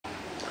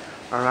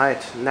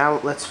Alright, now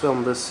let's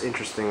film this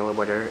interesting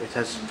elevator. It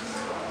has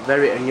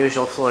very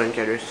unusual floor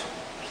indicators.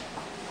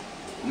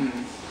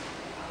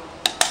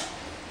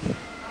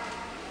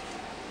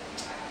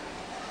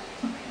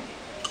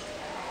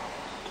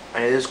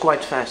 And it is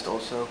quite fast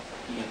also.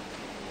 Yeah.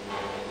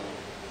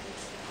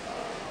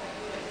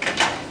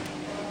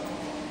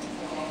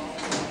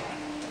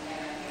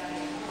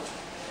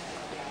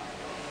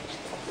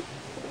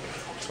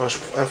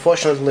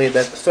 Unfortunately,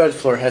 that third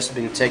floor has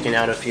been taken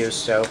out of use,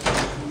 so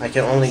I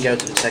can only go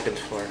to the second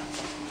floor.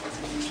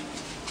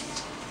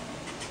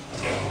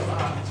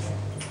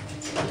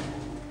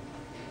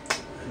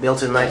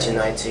 Built in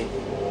 1990.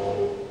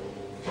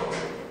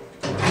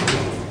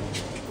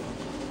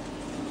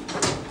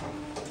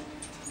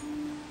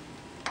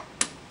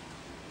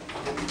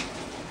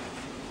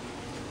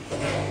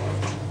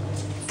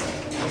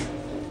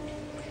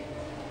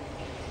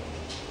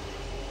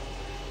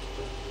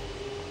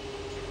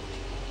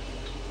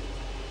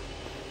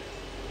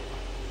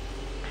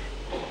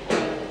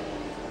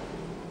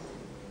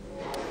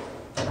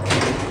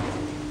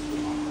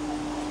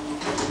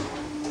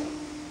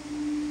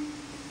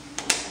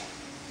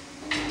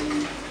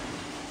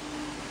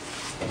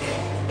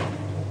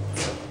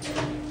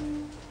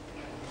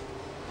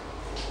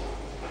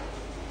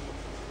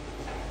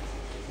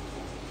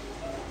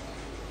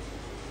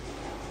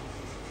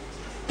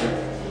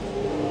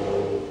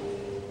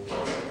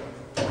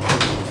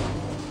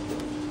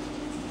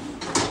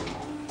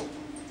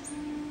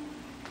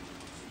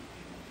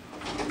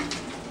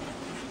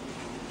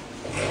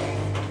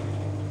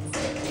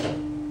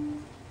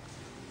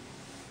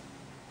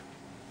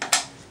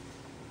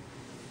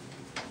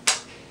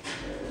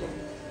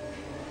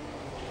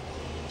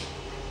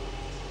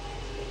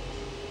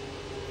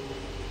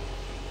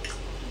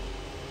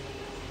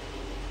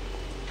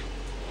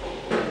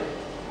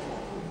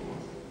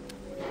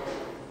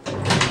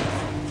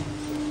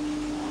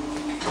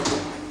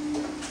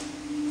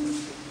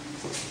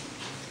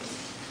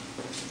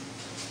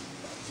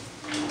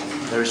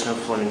 There is no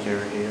floor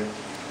interior here.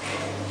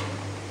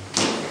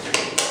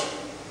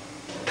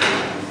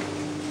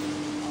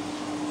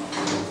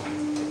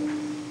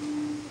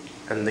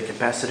 And the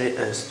capacity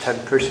is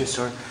 10 persons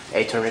or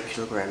 800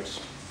 kilograms.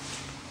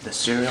 The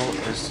serial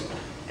is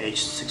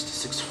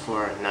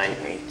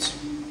H66498.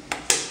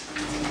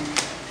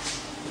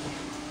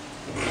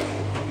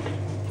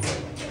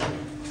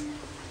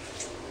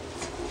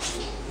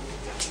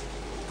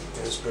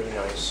 It's pretty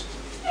nice.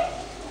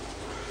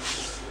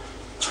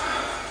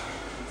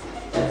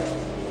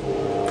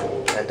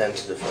 And then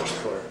to the first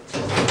floor.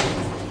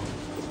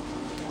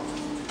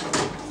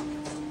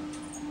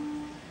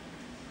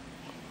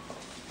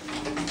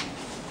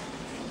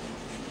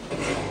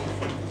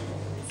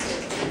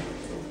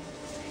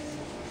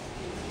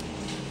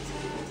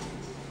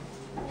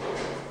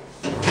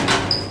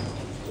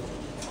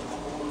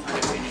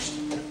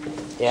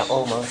 Yeah,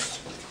 almost.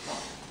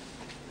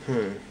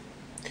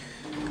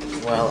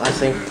 Well, I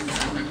think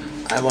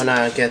I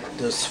wanna get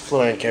this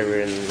flooring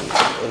carrier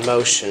in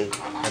motion.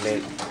 I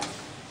mean,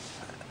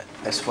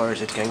 as far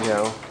as it can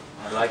go.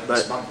 I like but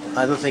this one.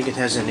 I don't think it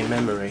has any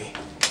memory.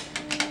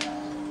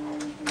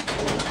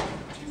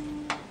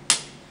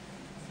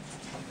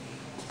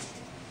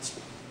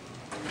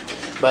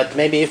 But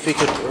maybe if we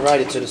could ride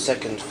it to the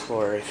second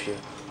floor, if you.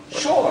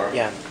 Sure.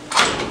 Yeah.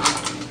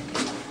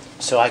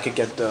 So I could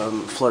get the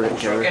flooring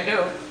Sure carrier. can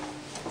do.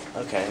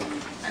 Okay.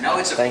 I know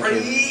it's a Thank you.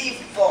 free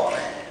fall.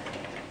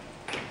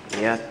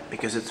 Yeah,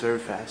 because it's very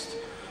fast.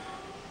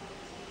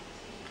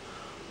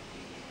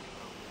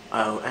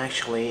 Oh,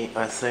 actually,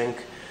 I think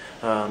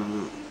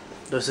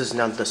this is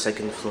not the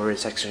second floor.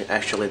 It's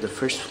actually the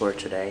first floor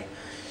today.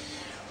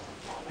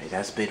 It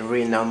has been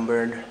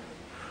renumbered,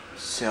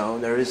 so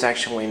there is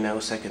actually no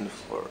second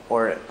floor,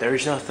 or there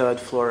is no third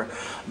floor,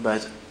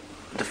 but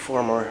the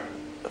former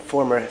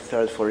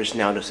third floor is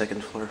now the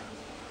second floor.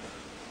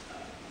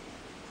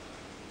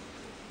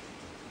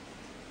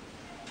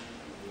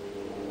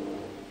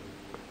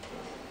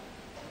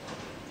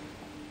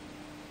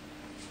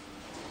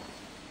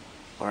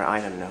 Or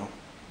I don't know.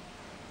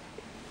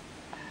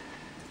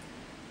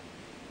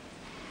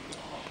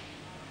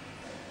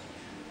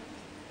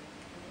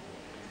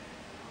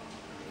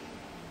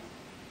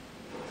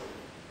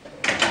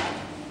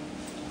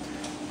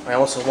 I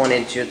also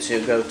wanted you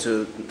to go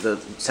to the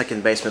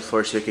second basement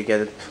floor so you could get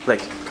it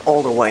like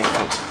all the way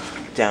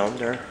down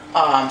there.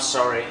 Oh, I'm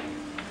sorry.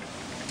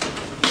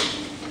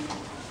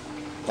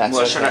 That's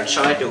well, okay.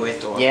 shall I do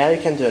it or? Yeah,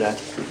 you can do that.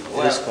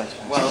 Well, It is quite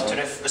fast, well so.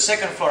 to the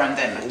second floor and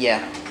then.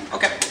 Yeah.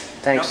 Okay.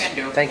 Thanks. No can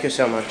do. Thank you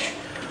so much.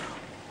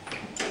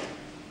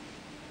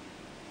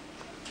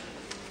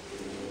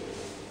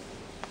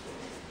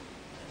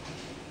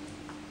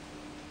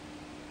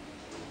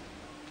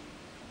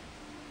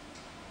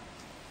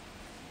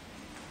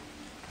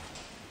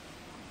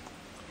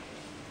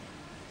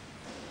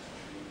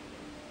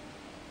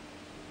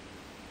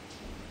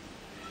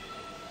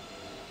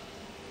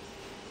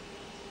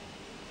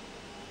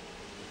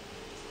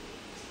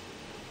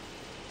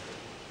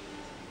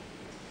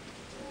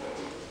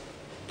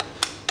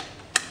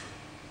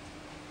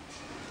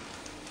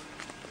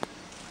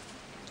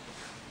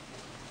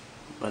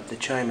 but the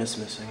chime is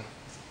missing.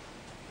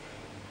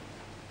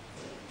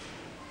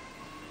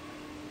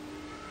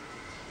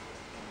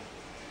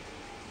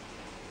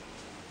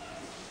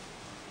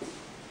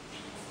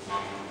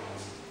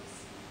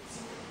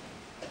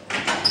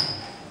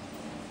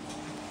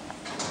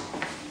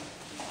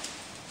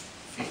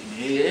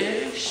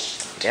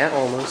 Finish. Yeah,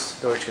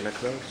 almost. Door's gonna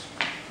close.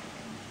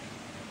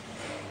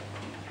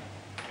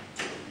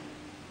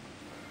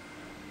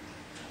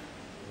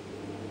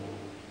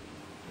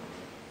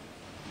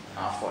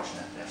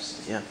 Unfortunately, I've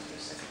skipped Yeah. a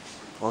second.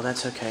 Well,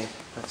 that's okay.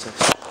 That's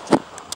okay.